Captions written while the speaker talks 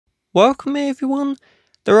Welcome everyone.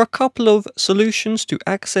 There are a couple of solutions to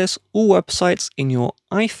access all websites in your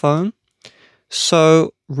iPhone.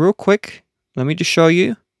 So real quick, let me just show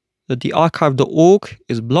you that the archive.org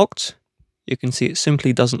is blocked. You can see it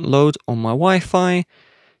simply doesn't load on my Wi-Fi.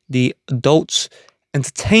 The adult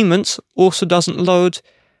entertainment also doesn't load.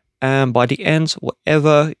 And by the end,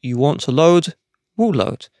 whatever you want to load will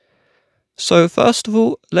load. So first of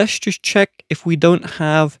all, let's just check if we don't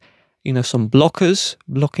have some blockers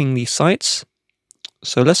blocking these sites.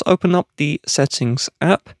 So let's open up the settings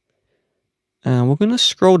app and we're going to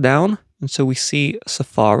scroll down until we see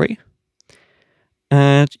Safari.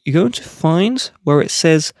 And you're going to find where it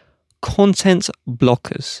says content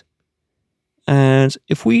blockers. And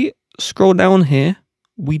if we scroll down here,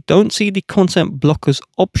 we don't see the content blockers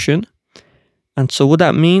option. And so what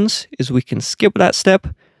that means is we can skip that step.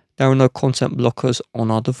 There are no content blockers on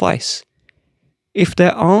our device. If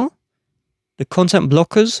there are, the content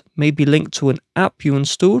blockers may be linked to an app you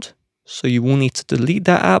installed, so you will need to delete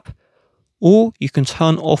that app, or you can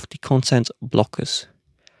turn off the content blockers.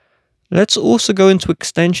 Let's also go into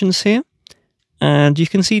extensions here, and you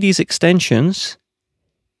can see these extensions.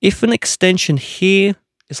 If an extension here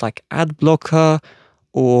is like ad blocker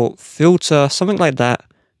or filter, something like that,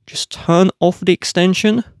 just turn off the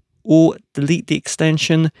extension or delete the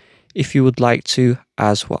extension if you would like to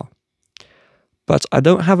as well. But I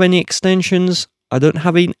don't have any extensions, I don't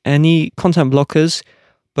have any content blockers,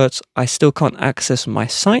 but I still can't access my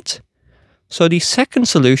site. So the second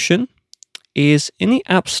solution is in the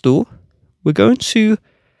App Store, we're going to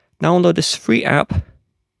download this free app,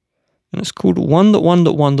 and it's called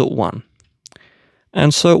 1.1.1.1.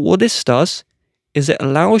 And so what this does is it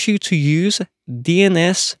allows you to use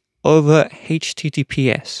DNS over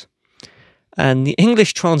HTTPS. And the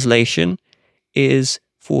English translation is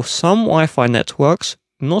for some Wi-Fi networks,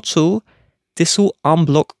 not all, this will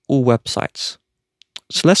unblock all websites.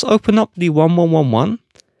 So let's open up the 1.1.1.1.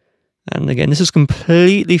 And again, this is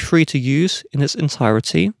completely free to use in its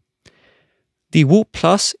entirety. The Warp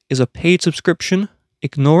Plus is a paid subscription.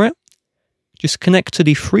 Ignore it. Just connect to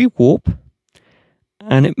the free Warp.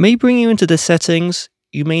 And it may bring you into the settings.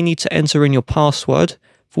 You may need to enter in your password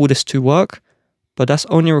for this to work, but that's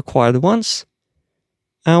only required once.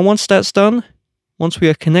 And once that's done, once we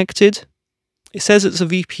are connected, it says it's a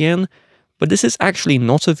VPN, but this is actually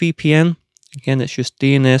not a VPN. Again, it's just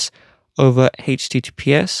DNS over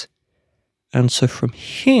HTTPS. And so from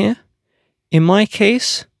here, in my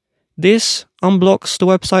case, this unblocks the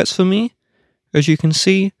websites for me, as you can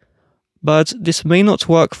see, but this may not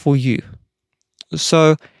work for you.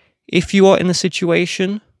 So if you are in a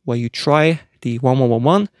situation where you try the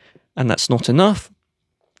 1.1.1.1 and that's not enough,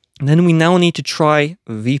 then we now need to try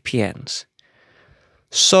VPNs.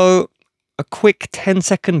 So a quick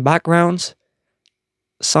 10-second background.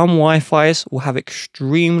 Some Wi-Fis will have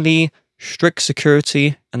extremely strict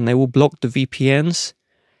security and they will block the VPNs.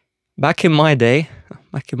 Back in my day,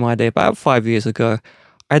 about 5 years ago,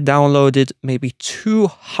 I downloaded maybe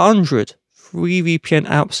 200 free VPN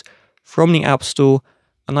apps from the App Store,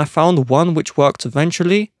 and I found one which worked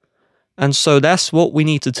eventually. And so that's what we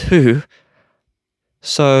need to do.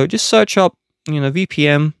 So just search up,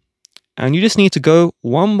 VPN, and you just need to go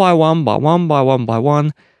one by one,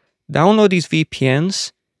 download these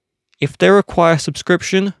VPNs. If they require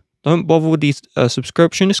subscription, don't bother with these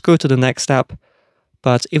subscription, just go to the next app.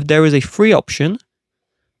 But if there is a free option,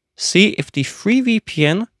 see if the free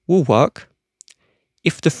VPN will work.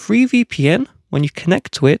 If the free VPN, when you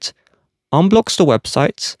connect to it, unblocks the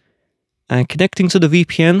websites, and connecting to the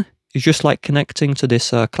VPN is just like connecting to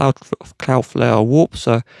this Cloudflare Warp.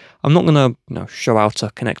 So I'm not going to show how to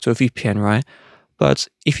connect to a VPN, right? But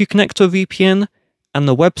if you connect to a VPN and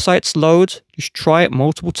the websites load, just try it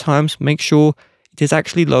multiple times, make sure it is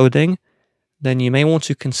actually loading. Then you may want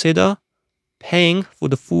to consider paying for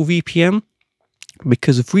the full VPN,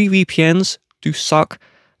 because free VPNs do suck.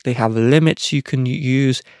 They have limits you can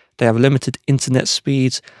use. They have limited internet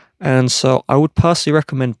speeds. And so I would personally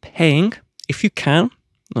recommend paying if you can.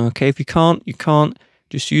 Okay, if you can't, you can't.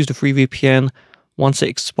 Just use the free VPN. Once it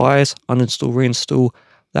expires, uninstall, reinstall.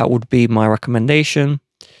 That would be my recommendation.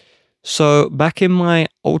 So back in my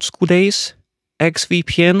old school days,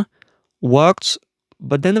 XVPN worked,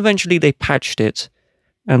 but then eventually they patched it.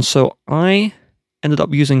 And so I ended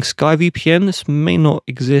up using SkyVPN. This may not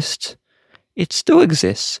exist. It still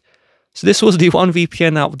exists. So this was the one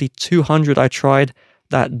VPN out of the 200 I tried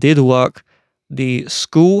that did work. The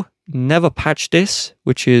school never patched this,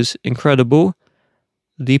 which is incredible.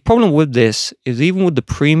 The problem with this is even with the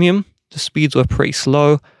premium, the speeds were pretty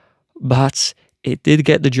slow, but it did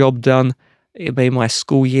get the job done. It made my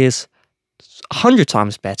school years 100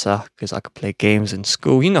 times better because I could play games in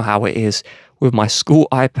school. You know how it is with my school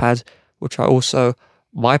iPad, which I also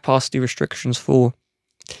bypass the restrictions for.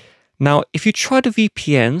 Now, if you try the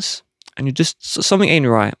VPNs and you just something ain't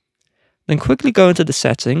right, then quickly go into the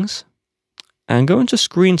settings and go into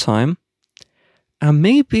screen time, and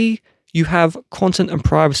maybe you have content and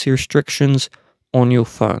privacy restrictions on your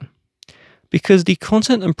phone, because the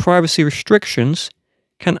content and privacy restrictions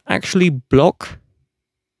can actually block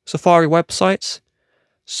Safari websites.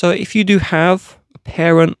 So if you do have a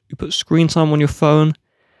parent who puts screen time on your phone,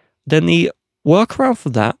 then the workaround for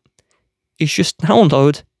that is just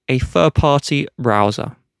download a third-party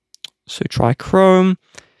browser. So try Chrome.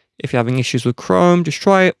 If you're having issues with Chrome, just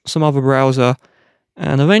try some other browser,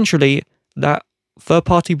 and eventually that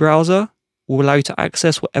third-party browser will allow you to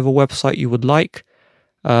access whatever website you would like,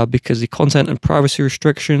 because the content and privacy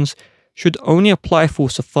restrictions should only apply for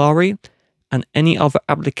Safari and any other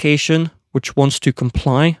application which wants to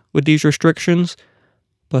comply with these restrictions,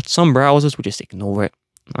 but some browsers will just ignore it.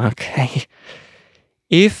 Okay.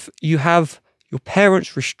 If you have your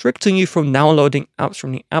parents restricting you from downloading apps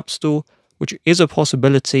from the App Store, which is a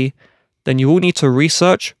possibility, then you will need to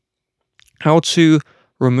research how to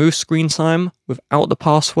remove screen time without the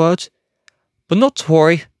password. But not to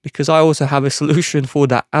worry, because I also have a solution for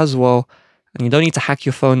that as well, and you don't need to hack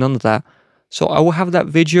your phone, none of that. So I will have that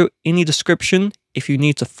video in the description if you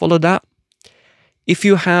need to follow that. If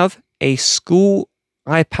you have a school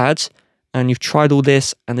iPad and you've tried all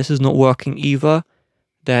this and this is not working either,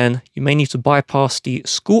 then you may need to bypass the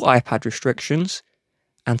school iPad restrictions.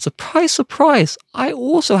 And surprise, surprise, I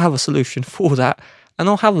also have a solution for that, and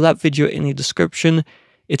I'll have that video in the description.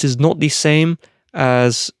 It is not the same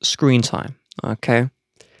as screen time, okay?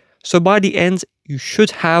 So by the end, you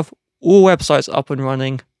should have all websites up and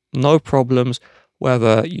running, no problems,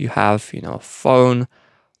 whether you have, a phone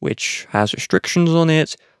which has restrictions on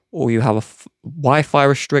it, or you have Wi-Fi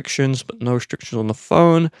restrictions, but no restrictions on the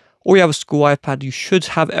phone, or you have a school iPad. You should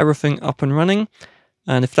have everything up and running.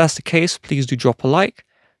 And if that's the case, please do drop a like.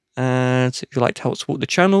 And if you'd like to help support the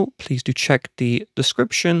channel, please do check the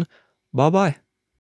description. Bye-bye.